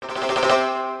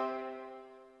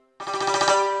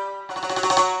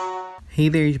Hey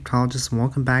there, Egyptologists, and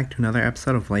welcome back to another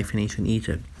episode of Life in Ancient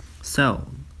Egypt. So,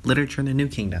 literature in the New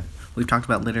Kingdom. We've talked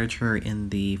about literature in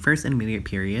the First Intermediate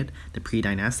Period, the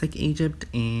pre-dynastic Egypt,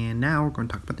 and now we're going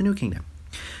to talk about the New Kingdom.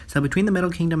 So, between the Middle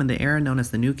Kingdom and the era known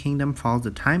as the New Kingdom falls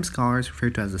the time scholars refer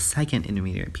to as the Second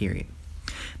Intermediate Period.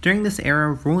 During this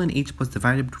era, rule in Egypt was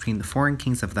divided between the foreign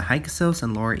kings of the Hyksos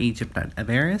and Lower Egypt at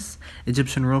Avaris,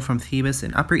 Egyptian rule from Thebes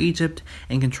in Upper Egypt,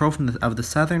 and control of the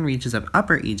southern reaches of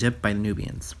Upper Egypt by the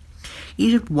Nubians.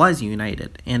 Egypt was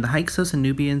united, and the Hyksos and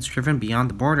Nubians driven beyond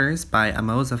the borders by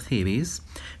Ahmose of Thebes,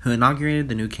 who inaugurated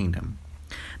the new kingdom.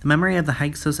 The memory of the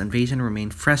Hyksos invasion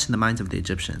remained fresh in the minds of the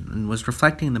Egyptians and was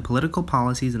reflecting in the political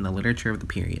policies and the literature of the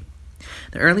period.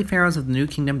 The early pharaohs of the New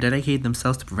Kingdom dedicated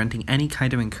themselves to preventing any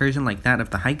kind of incursion like that of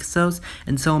the Hyksos,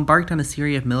 and so embarked on a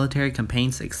series of military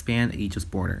campaigns to expand Egypt's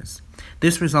borders.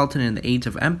 This resulted in the Age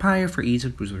of Empire for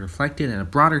Egypt, which was reflected in a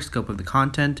broader scope of the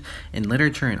content in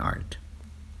literature and art.